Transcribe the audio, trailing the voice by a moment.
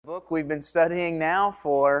book we've been studying now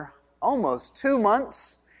for almost 2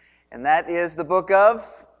 months, and that is the book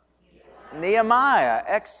of Nehemiah.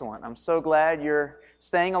 Excellent. I'm so glad you're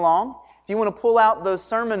staying along. If you want to pull out those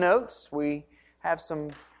sermon notes, we have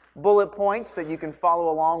some bullet points that you can follow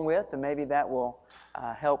along with, and maybe that will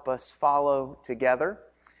help us follow together.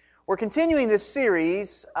 We're continuing this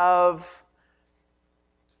series of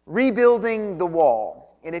rebuilding the wall.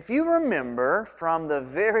 And if you remember from the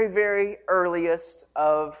very, very earliest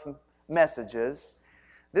of messages,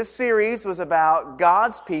 this series was about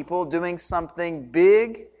God's people doing something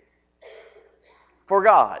big for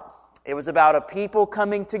God. It was about a people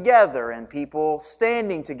coming together and people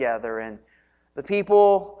standing together and the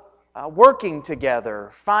people working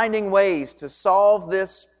together, finding ways to solve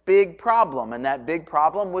this big problem. And that big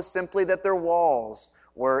problem was simply that their walls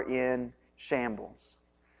were in shambles.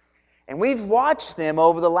 And we've watched them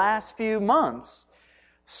over the last few months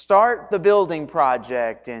start the building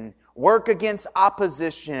project and work against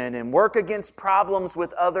opposition and work against problems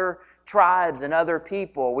with other tribes and other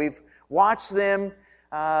people. We've watched them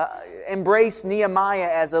embrace Nehemiah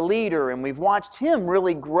as a leader, and we've watched him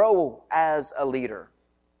really grow as a leader.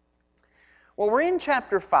 Well, we're in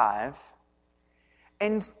chapter 5,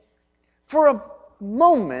 and for a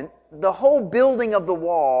moment, the whole building of the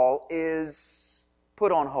wall is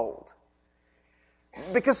put on hold.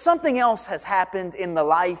 Because something else has happened in the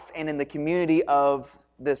life and in the community of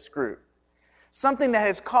this group. Something that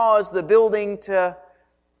has caused the building to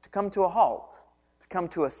come to a halt, to come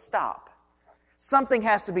to a stop. Something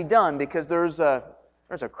has to be done because there's a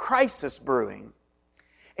crisis brewing.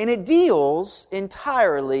 And it deals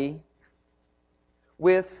entirely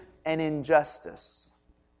with an injustice.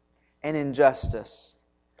 An injustice.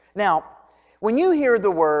 Now, when you hear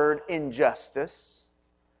the word injustice,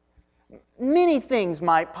 many things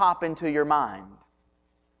might pop into your mind.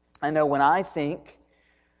 I know when I think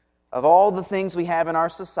of all the things we have in our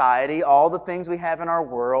society, all the things we have in our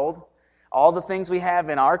world, all the things we have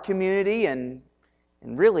in our community and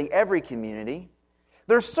really every community,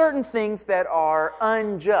 there's certain things that are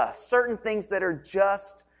unjust, certain things that are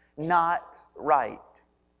just not right.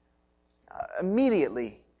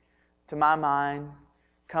 Immediately to my mind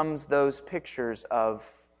comes those pictures of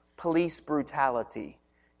police brutality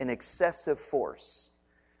and excessive force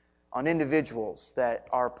on individuals that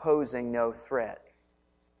are posing no threat.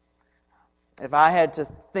 If I had to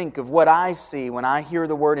think of what I see when I hear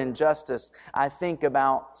the word injustice, I think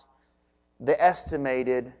about the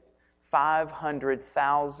estimated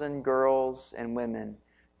 500,000 girls and women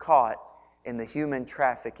caught in the human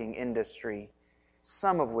trafficking industry,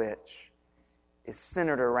 some of which is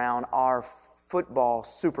centered around our football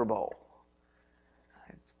Super Bowl.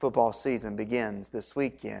 Football season begins this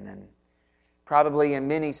weekend, and probably in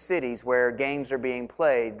many cities where games are being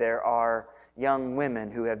played, there are young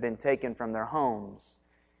women who have been taken from their homes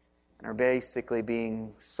and are basically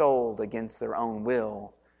being sold against their own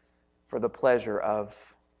will for the pleasure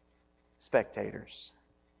of spectators.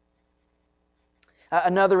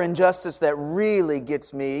 Another injustice that really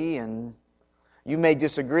gets me, and you may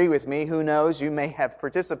disagree with me, who knows, you may have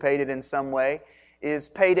participated in some way, is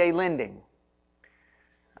payday lending.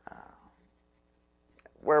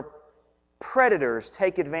 Where predators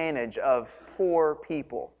take advantage of poor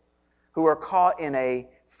people who are caught in a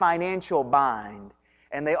financial bind,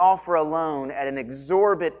 and they offer a loan at an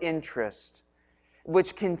exorbitant interest,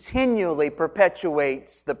 which continually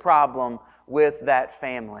perpetuates the problem with that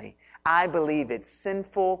family. I believe it's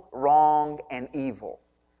sinful, wrong, and evil.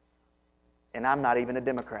 And I'm not even a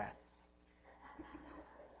Democrat.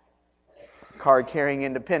 Card-carrying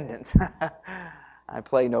independent. I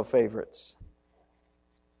play no favorites.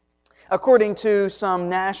 According to some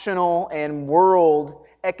national and world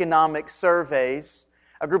economic surveys,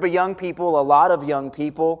 a group of young people, a lot of young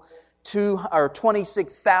people,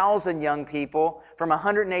 26,000 young people from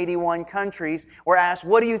 181 countries were asked,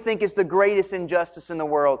 what do you think is the greatest injustice in the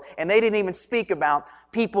world? And they didn't even speak about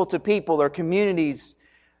people to people or communities.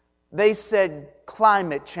 They said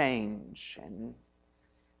climate change and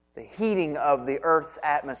the heating of the earth's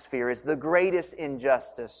atmosphere is the greatest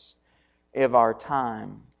injustice of our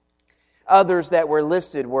time. Others that were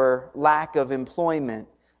listed were lack of employment,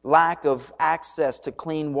 lack of access to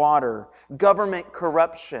clean water, government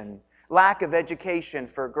corruption, lack of education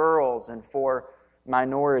for girls and for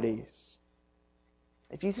minorities.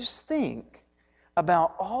 If you just think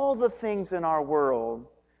about all the things in our world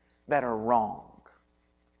that are wrong,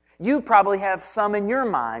 you probably have some in your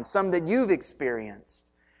mind, some that you've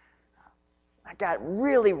experienced. I got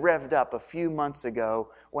really revved up a few months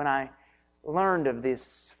ago when I learned of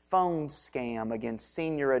this phone scam against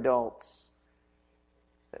senior adults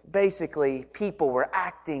Basically, people were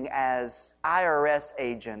acting as IRS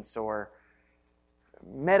agents or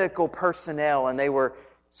medical personnel, and they were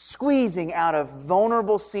squeezing out of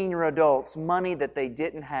vulnerable senior adults money that they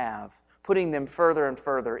didn't have, putting them further and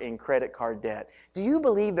further in credit card debt. Do you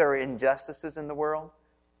believe there are injustices in the world?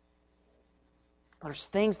 There's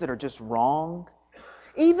things that are just wrong.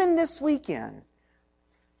 Even this weekend,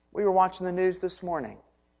 we were watching the news this morning,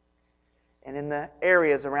 and in the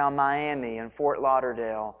areas around Miami and Fort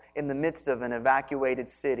Lauderdale, in the midst of an evacuated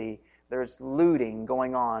city, there's looting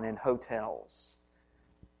going on in hotels.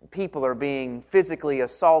 People are being physically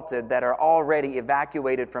assaulted that are already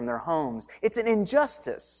evacuated from their homes. It's an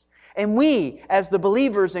injustice. And we, as the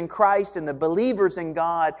believers in Christ and the believers in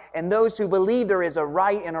God and those who believe there is a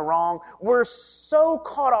right and a wrong, we're so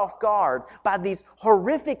caught off guard by these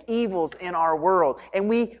horrific evils in our world. And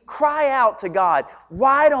we cry out to God,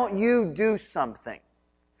 why don't you do something?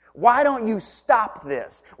 Why don't you stop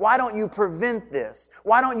this? Why don't you prevent this?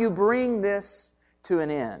 Why don't you bring this to an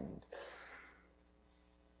end?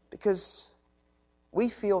 Because we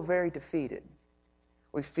feel very defeated.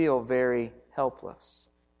 We feel very helpless.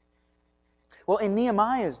 Well, in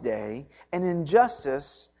Nehemiah's day, an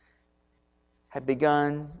injustice had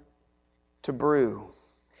begun to brew.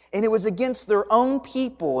 And it was against their own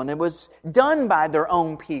people, and it was done by their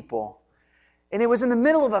own people. And it was in the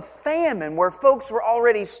middle of a famine where folks were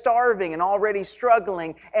already starving and already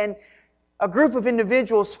struggling, and a group of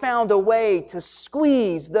individuals found a way to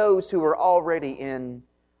squeeze those who were already in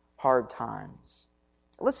hard times.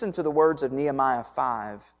 Listen to the words of Nehemiah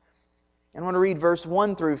 5. And I want to read verse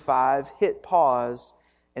 1 through 5, hit pause,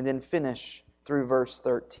 and then finish through verse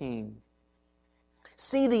 13.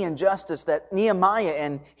 See the injustice that Nehemiah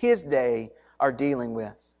and his day are dealing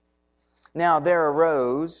with. Now there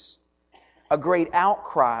arose a great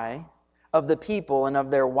outcry of the people and of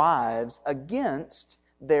their wives against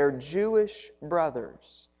their Jewish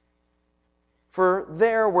brothers. For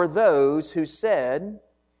there were those who said,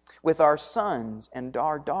 with our sons and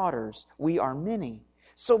our daughters we are many,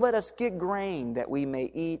 so let us get grain that we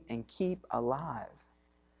may eat and keep alive.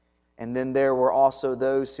 And then there were also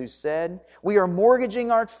those who said, we are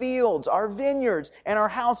mortgaging our fields, our vineyards, and our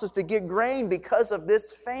houses to get grain because of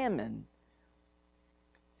this famine.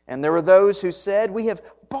 And there were those who said, we have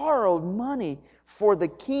borrowed money for the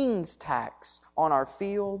king's tax on our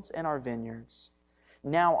fields and our vineyards.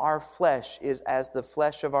 Now our flesh is as the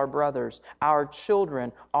flesh of our brothers. Our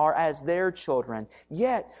children are as their children.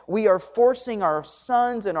 Yet we are forcing our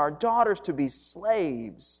sons and our daughters to be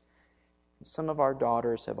slaves. Some of our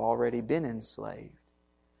daughters have already been enslaved.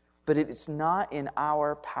 But it is not in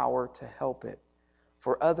our power to help it,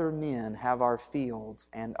 for other men have our fields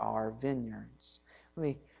and our vineyards. Let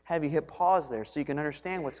me have you hit pause there so you can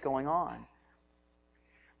understand what's going on.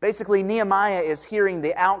 Basically, Nehemiah is hearing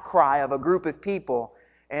the outcry of a group of people,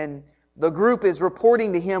 and the group is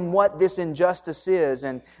reporting to him what this injustice is,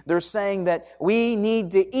 and they're saying that we need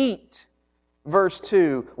to eat, verse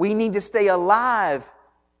 2. We need to stay alive.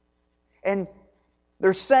 And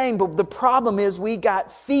they're saying, but the problem is we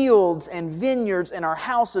got fields and vineyards and our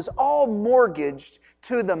houses all mortgaged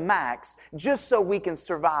to the max just so we can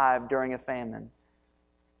survive during a famine.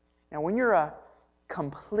 Now, when you're a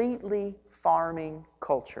completely farming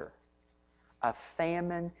culture, a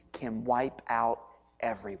famine can wipe out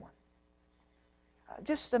everyone.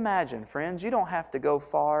 Just imagine, friends, you don't have to go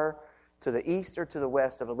far to the east or to the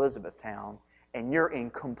west of Elizabethtown, and you're in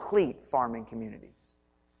complete farming communities.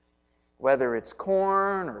 Whether it's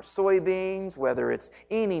corn or soybeans, whether it's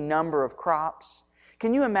any number of crops.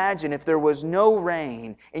 Can you imagine if there was no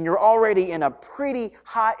rain and you're already in a pretty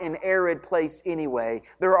hot and arid place anyway?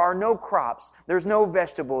 There are no crops, there's no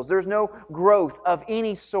vegetables, there's no growth of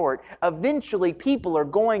any sort. Eventually, people are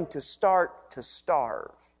going to start to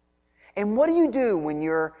starve. And what do you do when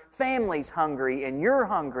your family's hungry and you're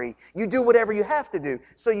hungry? You do whatever you have to do.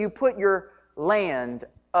 So you put your land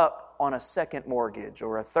up on a second mortgage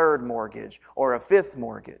or a third mortgage or a fifth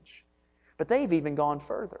mortgage. But they've even gone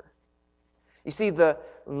further. You see, the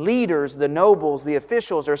leaders, the nobles, the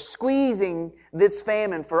officials are squeezing this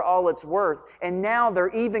famine for all it's worth. And now they're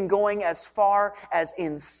even going as far as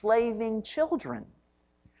enslaving children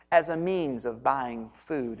as a means of buying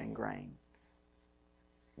food and grain.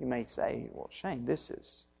 You may say, well, Shane, this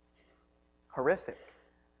is horrific.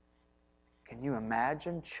 Can you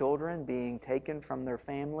imagine children being taken from their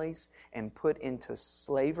families and put into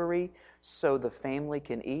slavery so the family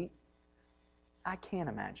can eat? I can't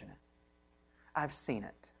imagine it. I've seen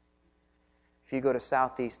it. If you go to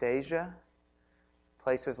Southeast Asia,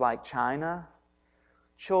 places like China,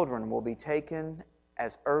 children will be taken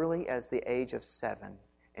as early as the age of 7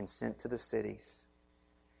 and sent to the cities.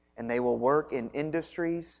 And they will work in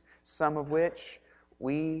industries, some of which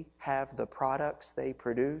we have the products they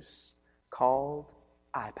produce called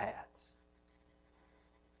iPads.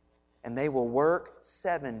 And they will work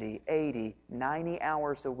 70, 80, 90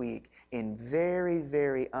 hours a week in very,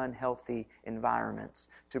 very unhealthy environments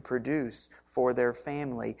to produce for their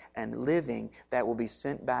family and living that will be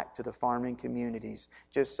sent back to the farming communities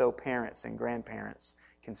just so parents and grandparents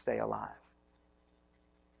can stay alive.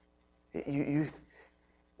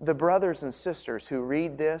 The brothers and sisters who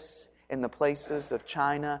read this in the places of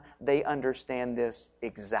China, they understand this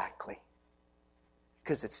exactly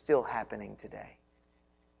because it's still happening today.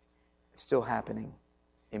 It's still happening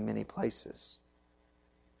in many places.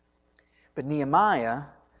 But Nehemiah,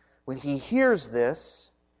 when he hears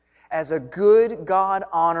this, as a good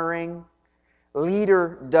God-honoring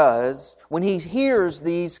leader does, when he hears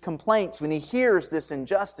these complaints, when he hears this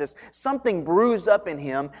injustice, something brews up in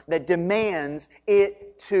him that demands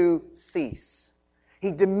it to cease.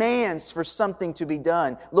 He demands for something to be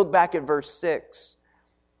done. Look back at verse 6.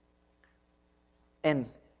 And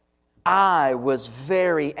I was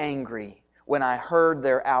very angry when I heard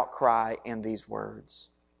their outcry in these words.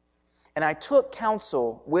 And I took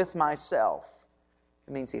counsel with myself.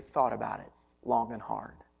 It means he thought about it long and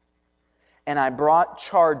hard. And I brought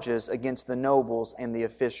charges against the nobles and the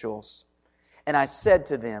officials. And I said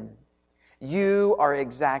to them, you are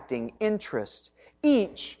exacting interest,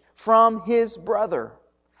 each from his brother.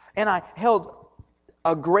 And I held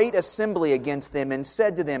a great assembly against them and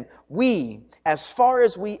said to them, we, as far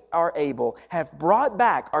as we are able, have brought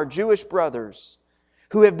back our Jewish brothers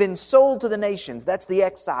who have been sold to the nations. That's the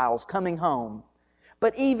exiles coming home.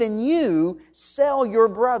 But even you sell your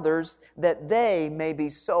brothers that they may be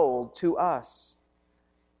sold to us.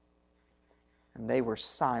 And they were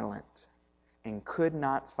silent and could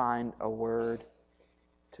not find a word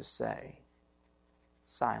to say.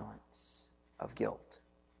 Silence of guilt.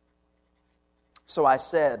 So I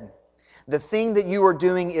said, the thing that you are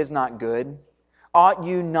doing is not good. Ought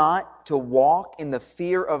you not to walk in the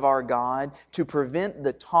fear of our God to prevent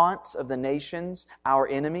the taunts of the nations, our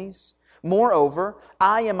enemies? Moreover,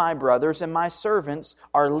 I and my brothers and my servants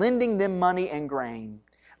are lending them money and grain.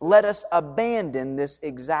 Let us abandon this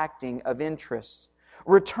exacting of interest.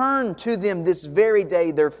 Return to them this very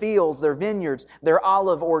day their fields, their vineyards, their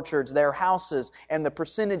olive orchards, their houses, and the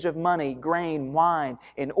percentage of money, grain, wine,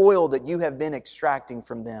 and oil that you have been extracting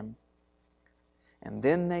from them. And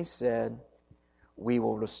then they said, we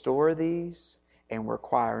will restore these and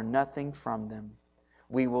require nothing from them.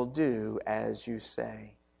 We will do as you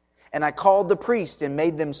say. And I called the priest and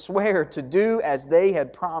made them swear to do as they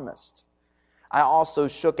had promised. I also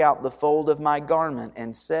shook out the fold of my garment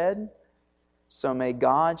and said, so may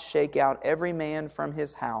God shake out every man from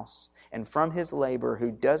his house and from his labor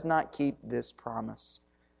who does not keep this promise.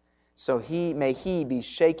 So may he be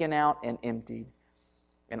shaken out and emptied.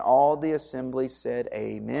 And all the assembly said,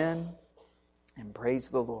 amen, and praise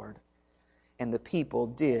the Lord. And the people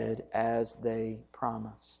did as they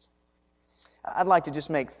promised. I'd like to just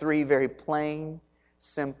make 3 very plain,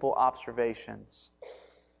 simple observations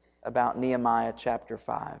about Nehemiah chapter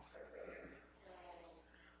 5.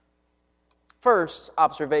 First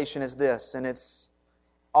observation is this, and it's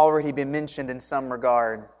already been mentioned in some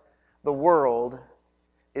regard. The world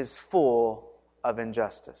is full of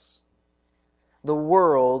injustice. The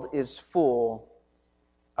world is full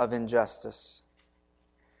of injustice.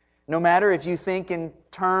 No matter if you think in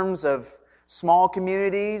terms of small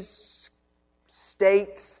communities,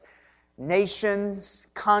 states, nations,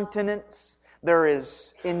 continents, there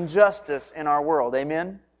is injustice in our world.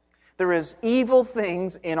 Amen? There is evil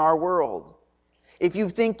things in our world. If you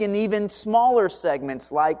think in even smaller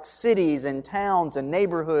segments like cities and towns and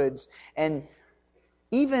neighborhoods and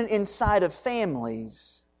even inside of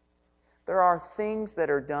families, there are things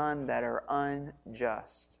that are done that are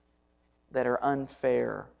unjust, that are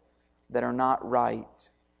unfair, that are not right.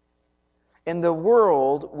 And the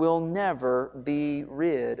world will never be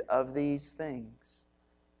rid of these things.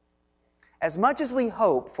 As much as we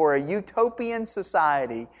hope for a utopian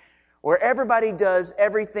society where everybody does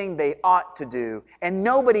everything they ought to do and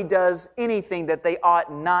nobody does anything that they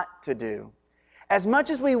ought not to do, as much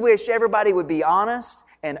as we wish everybody would be honest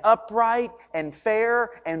and upright and fair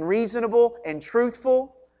and reasonable and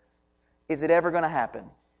truthful, is it ever going to happen?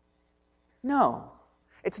 No,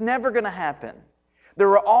 it's never going to happen. There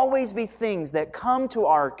will always be things that come to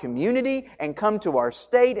our community and come to our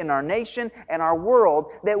state and our nation and our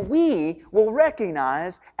world that we will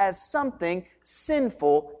recognize as something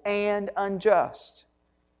sinful and unjust.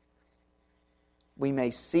 We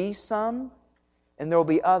may see some, and there will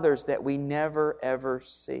be others that we never ever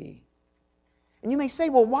see. And you may say,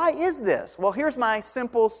 well, why is this? Well, here's my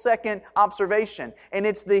simple second observation, and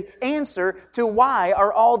it's the answer to why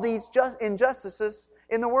are all these injustices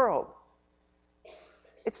in the world.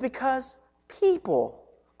 It's because people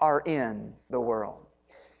are in the world.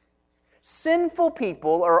 Sinful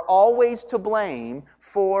people are always to blame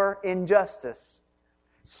for injustice.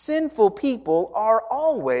 Sinful people are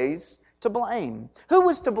always to blame. Who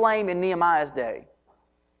was to blame in Nehemiah's day?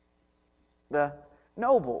 The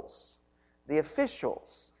nobles, the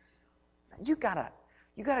officials. You gotta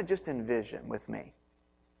just envision with me.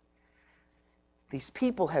 These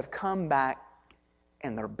people have come back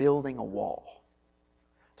and they're building a wall.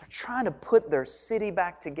 They're trying to put their city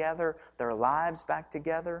back together, their lives back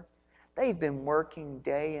together. They've been working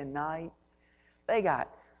day and night. They got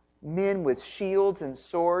men with shields and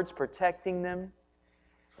swords protecting them.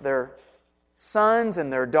 Their sons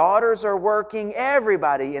and their daughters are working.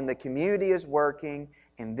 Everybody in the community is working.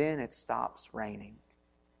 And then it stops raining.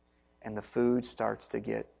 And the food starts to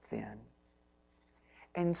get thin.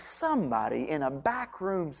 And somebody in a back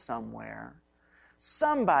room somewhere,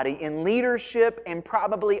 somebody in leadership and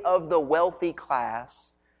probably of the wealthy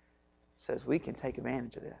class says, we can take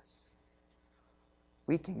advantage of this.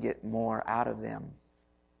 We can get more out of them.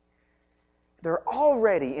 They're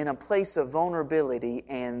already in a place of vulnerability,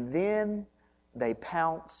 and then they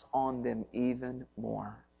pounce on them even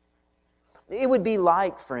more. It would be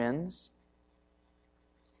like, friends,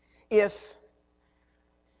 if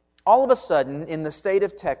all of a sudden in the state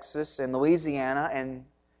of Texas and Louisiana and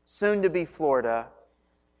soon to be Florida,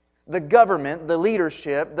 the government, the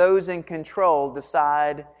leadership, those in control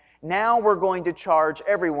decide, now we're going to charge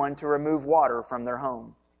everyone to remove water from their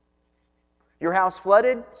home. Your house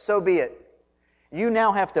flooded? So be it. You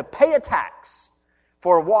now have to pay a tax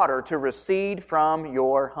for water to recede from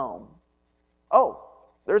your home. Oh,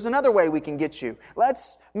 there's another way we can get you.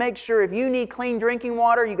 Let's make sure if you need clean drinking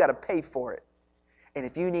water, you got to pay for it. And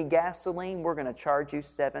if you need gasoline, we're going to charge you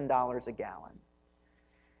 $7 a gallon.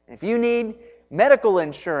 If you need medical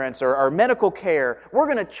insurance or medical care, we're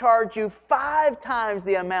going to charge you 5 times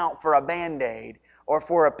the amount for a Band-Aid or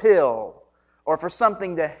for a pill or for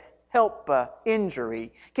something to help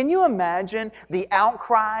injury. Can you imagine the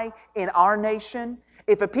outcry in our nation?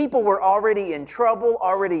 If a people were already in trouble,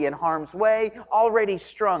 already in harm's way, already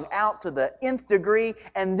strung out to the nth degree,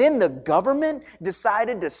 and then the government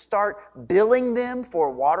decided to start billing them for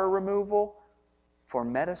water removal, for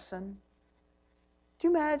medicine. Do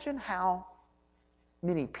you imagine how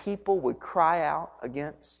many people would cry out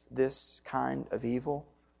against this kind of evil?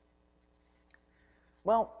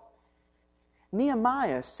 Well,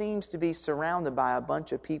 Nehemiah seems to be surrounded by a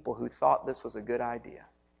bunch of people who thought this was a good idea.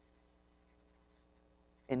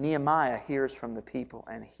 And Nehemiah hears from the people,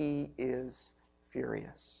 and he is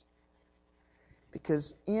furious.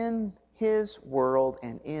 Because in his world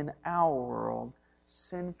and in our world,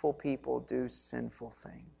 sinful people do sinful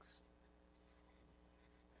things.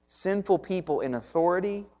 Sinful people in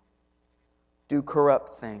authority do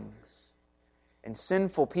corrupt things. And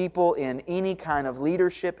sinful people in any kind of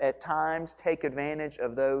leadership at times take advantage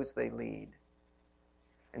of those they lead.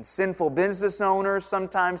 And sinful business owners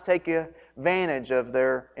sometimes take advantage of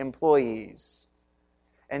their employees.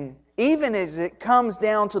 And even as it comes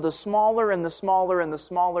down to the smaller and the smaller and the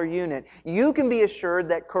smaller unit, you can be assured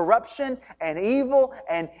that corruption and evil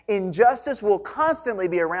and injustice will constantly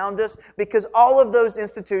be around us because all of those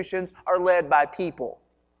institutions are led by people.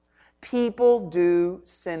 People do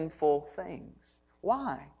sinful things.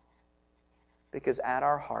 Why? Because at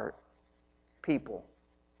our heart, people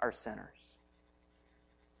are sinners.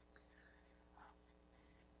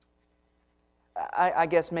 I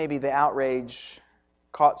guess maybe the outrage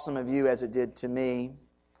caught some of you as it did to me.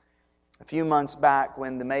 A few months back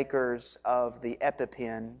when the makers of the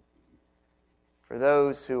EpiPen, for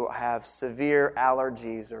those who have severe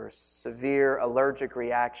allergies or severe allergic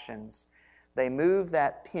reactions, they moved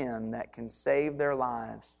that pen that can save their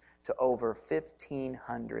lives to over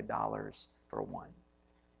 $1,500 for one.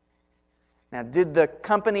 Now, did the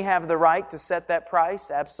company have the right to set that price?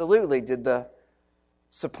 Absolutely. Did the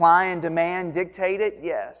supply and demand dictate it?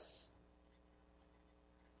 Yes.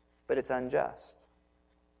 But it's unjust.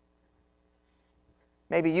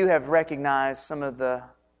 Maybe you have recognized some of the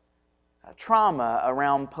trauma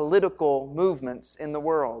around political movements in the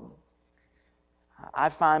world. I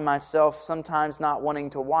find myself sometimes not wanting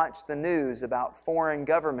to watch the news about foreign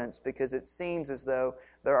governments because it seems as though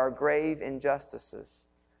there are grave injustices.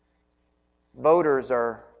 Voters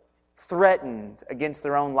are threatened against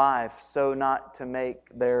their own life so not to make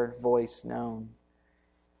their voice known.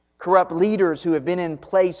 Corrupt leaders who have been in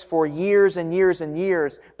place for years and years and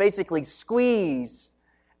years basically squeeze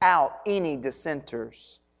out any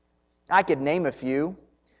dissenters. I could name a few,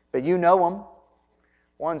 but you know them.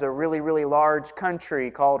 One's a really, really large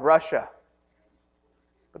country called Russia.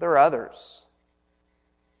 But there are others.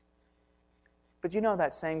 But you know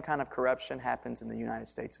that same kind of corruption happens in the United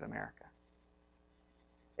States of America.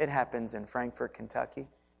 It happens in Frankfort, Kentucky.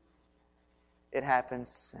 It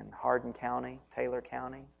happens in Hardin County, Taylor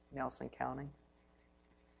County, Nelson County.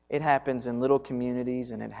 It happens in little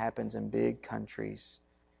communities and it happens in big countries.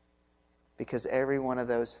 Because every one of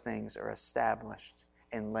those things are established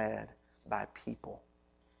and led by people.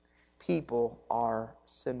 People are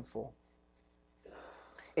sinful.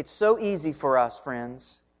 It's so easy for us,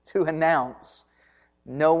 friends, to announce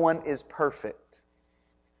no one is perfect.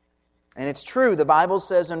 And it's true, the Bible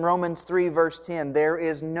says in Romans 3 verse 10, there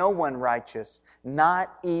is no one righteous,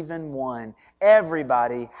 not even one.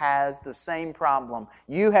 Everybody has the same problem.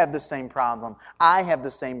 You have the same problem. I have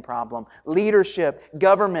the same problem. Leadership,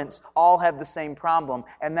 governments all have the same problem.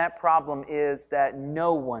 And that problem is that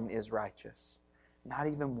no one is righteous, not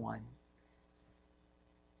even one.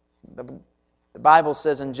 The Bible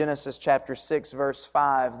says in Genesis chapter 6 verse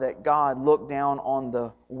 5 that God looked down on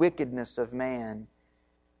the wickedness of man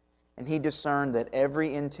and He discerned that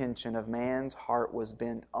every intention of man's heart was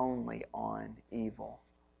bent only on evil.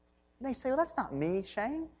 And they say, well, that's not me,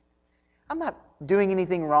 Shane. I'm not doing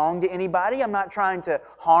anything wrong to anybody. I'm not trying to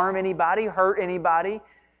harm anybody, hurt anybody,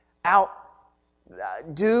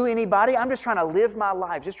 outdo anybody. I'm just trying to live my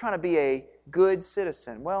life, just trying to be a good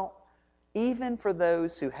citizen. Well, even for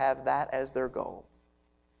those who have that as their goal,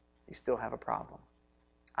 you still have a problem.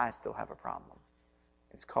 I still have a problem.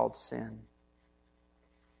 It's called sin.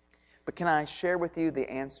 But can I share with you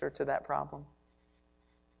the answer to that problem?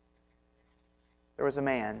 There was a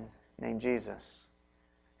man named Jesus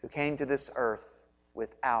who came to this earth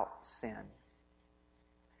without sin.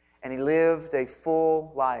 And He lived a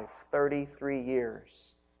full life, 33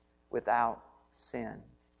 years, without sin.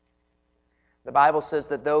 The Bible says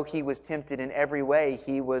that though He was tempted in every way,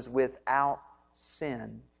 He was without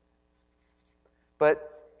sin.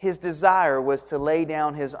 But His desire was to lay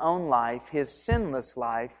down His own life, His sinless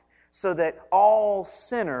life, so that all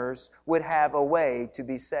sinners would have a way to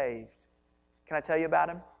be saved. Can I tell you about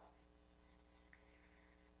Him?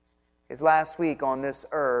 His last week on this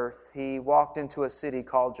earth, He walked into a city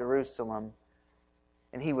called Jerusalem,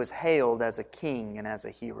 and He was hailed as a king and as a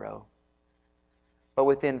hero. But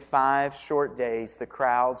within 5 short days, the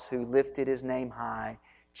crowds who lifted His name high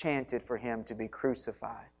chanted for Him to be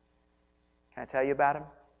crucified. Can I tell you about Him?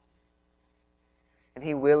 And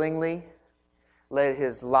He willingly let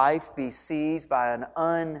His life be seized by an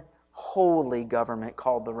unholy government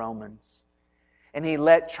called the Romans. And He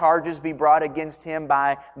let charges be brought against Him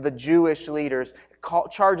by the Jewish leaders,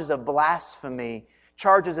 charges of blasphemy,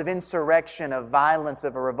 charges of insurrection, of violence,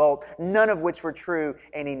 of a revolt, none of which were true,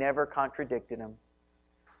 and He never contradicted them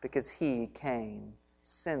because He came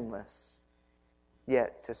sinless,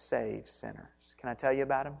 yet to save sinners. Can I tell you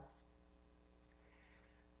about Him?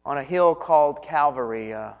 On a hill called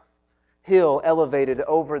Calvary, a hill elevated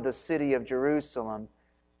over the city of Jerusalem,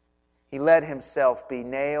 He let Himself be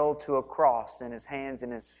nailed to a cross in His hands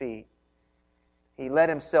and His feet. He let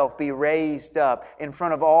Himself be raised up in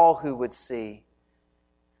front of all who would see.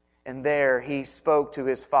 And there He spoke to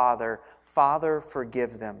His Father, "Father,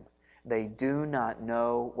 forgive them. They do not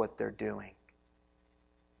know what they're doing."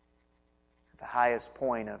 At the highest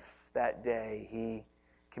point of that day, He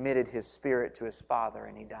committed His spirit to His Father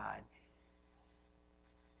and He died.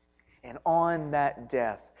 And on that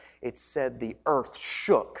death, it said the earth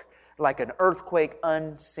shook like an earthquake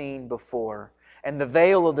unseen before. And the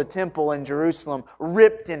veil of the temple in Jerusalem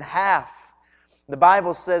ripped in half. The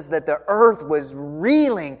Bible says that the earth was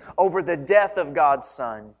reeling over the death of God's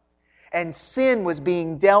Son. And sin was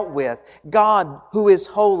being dealt with. God, who is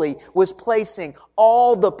holy, was placing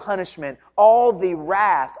all the punishment, all the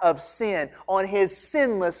wrath of sin on His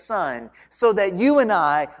sinless Son so that you and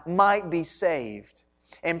I might be saved.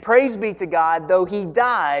 And praise be to God, though He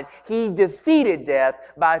died, He defeated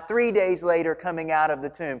death by 3 days later coming out of the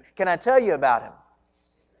tomb. Can I tell you about Him?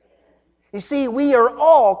 You see, we are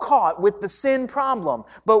all caught with the sin problem,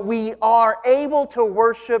 but we are able to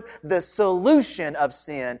worship the solution of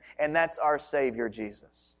sin, and that's our Savior,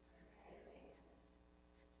 Jesus.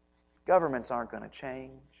 Governments aren't going to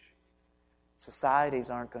change. Societies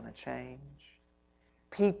aren't going to change.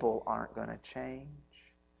 People aren't going to change.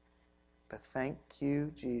 But thank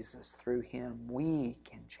you, Jesus, through Him we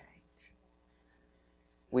can change.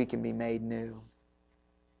 We can be made new.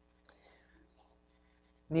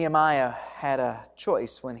 Nehemiah had a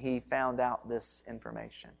choice when he found out this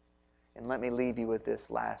information. And let me leave you with this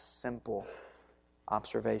last simple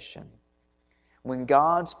observation. When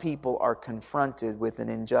God's people are confronted with an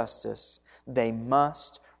injustice, they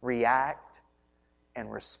must react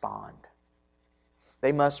and respond.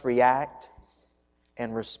 They must react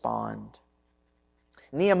and respond.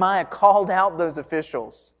 Nehemiah called out those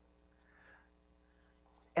officials,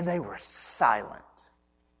 and they were silent.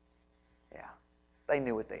 Yeah, they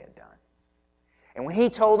knew what they had done. And when he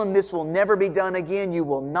told them, this will never be done again, you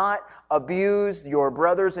will not abuse your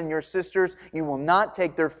brothers and your sisters, you will not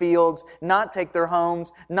take their fields, not take their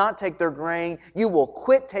homes, not take their grain, you will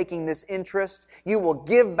quit taking this interest, you will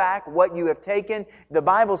give back what you have taken. The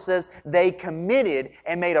Bible says they committed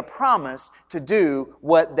and made a promise to do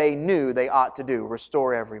what they knew they ought to do,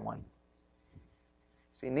 restore everyone.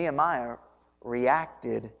 See, Nehemiah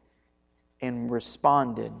reacted and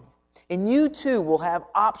responded. And you too will have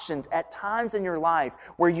options at times in your life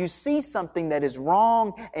where you see something that is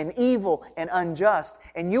wrong and evil and unjust,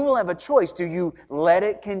 and you will have a choice. Do you let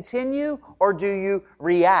it continue, or do you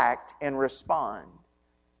react and respond?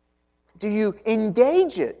 Do you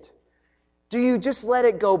engage it? Do you just let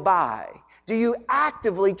it go by? Do you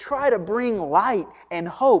actively try to bring light and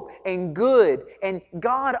hope and good and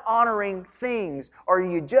God-honoring things, or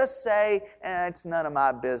you just say, it's none of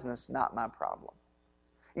my business, not my problem?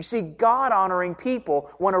 You see, God-honoring people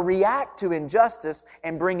want to react to injustice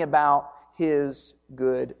and bring about His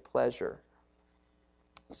good pleasure.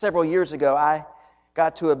 Several years ago, I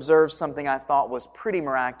got to observe something I thought was pretty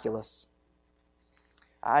miraculous.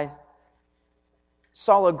 I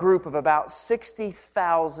saw a group of about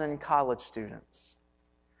 60,000 college students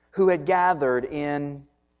who had gathered in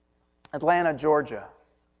Atlanta, Georgia,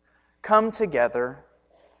 come together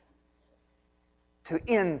to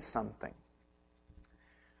end something.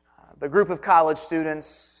 The group of college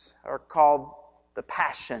students are called the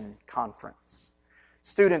Passion Conference.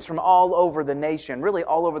 Students from all over the nation, really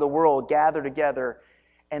all over the world, gather together,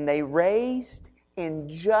 and they raised in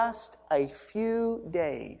just a few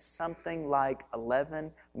days something like $11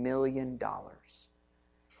 million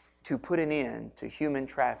to put an end to human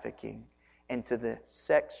trafficking and to the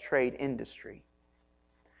sex trade industry.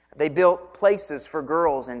 They built places for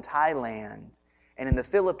girls in Thailand and in the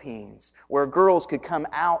Philippines, where girls could come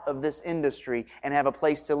out of this industry and have a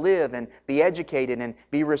place to live and be educated and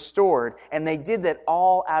be restored. And they did that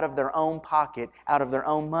all out of their own pocket, out of their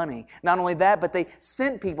own money. Not only that, but they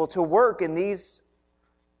sent people to work in these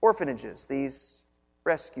orphanages, these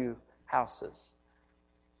rescue houses.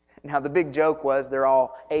 Now, the big joke was they're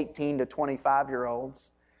all 18 to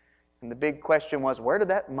 25-year-olds. And the big question was, where did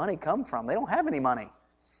that money come from? They don't have any money.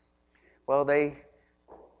 Well, they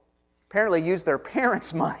apparently used their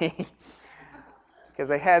parents' money because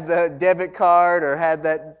they had the debit card or had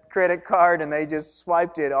that credit card, and they just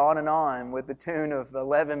swiped it on with the tune of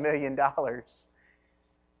 $11 million.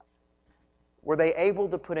 Were they able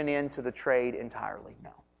to put an end to the trade entirely?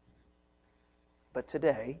 No. But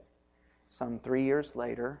today, some 3 years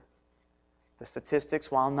later, the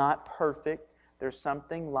statistics, while not perfect, there's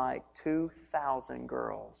something like 2,000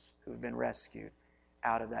 girls who've been rescued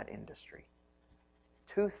out of that industry.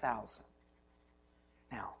 2,000.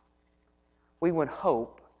 Now, we would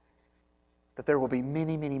hope that there will be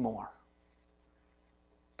many, many more.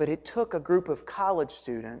 But it took a group of college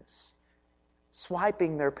students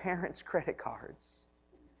swiping their parents' credit cards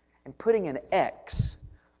and putting an X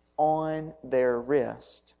on their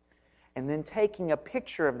wrist, and then taking a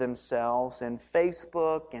picture of themselves in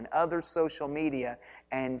Facebook and other social media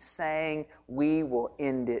and saying, "We will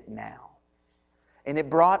end it now." And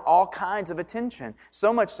it brought all kinds of attention.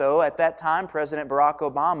 So much so, at that time, President Barack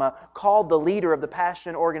Obama called the leader of the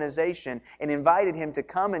Passion Organization and invited him to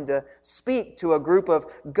come and to speak to a group of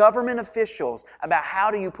government officials about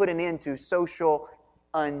how do you put an end to social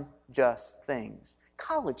unjust things.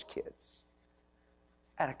 College kids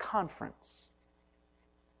at a conference.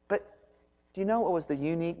 But do you know what was the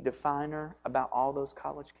unique definer about all those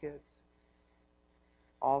college kids?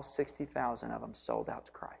 All 60,000 of them sold out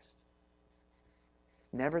to Christ.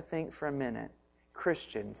 Never think for a minute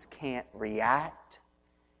Christians can't react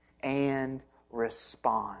and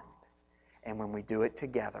respond. And when we do it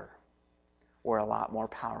together, we're a lot more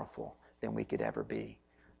powerful than we could ever be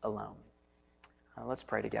alone. Let's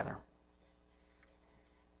pray together.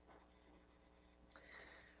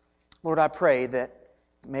 Lord, I pray that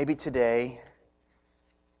maybe today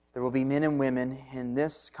there will be men and women in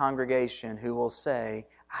this congregation who will say,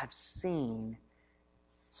 I've seen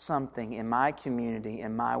something in my community,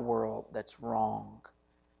 in my world, that's wrong,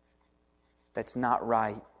 that's not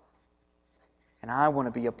right. And I want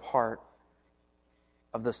to be a part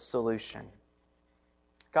of the solution.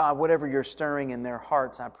 God, whatever you're stirring in their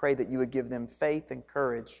hearts, I pray that you would give them faith and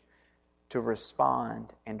courage to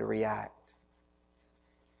respond and to react.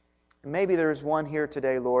 And maybe there's one here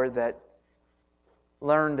today, Lord, that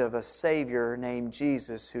learned of a Savior named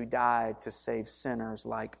Jesus who died to save sinners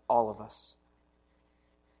like all of us.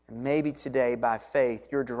 And maybe today, by faith,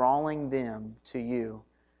 you're drawing them to you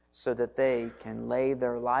so that they can lay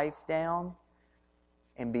their life down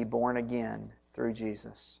and be born again through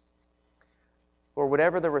Jesus. Or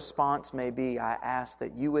whatever the response may be, I ask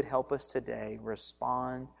that you would help us today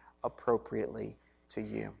respond appropriately to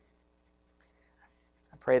you.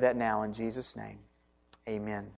 I pray that now in Jesus' name. Amen.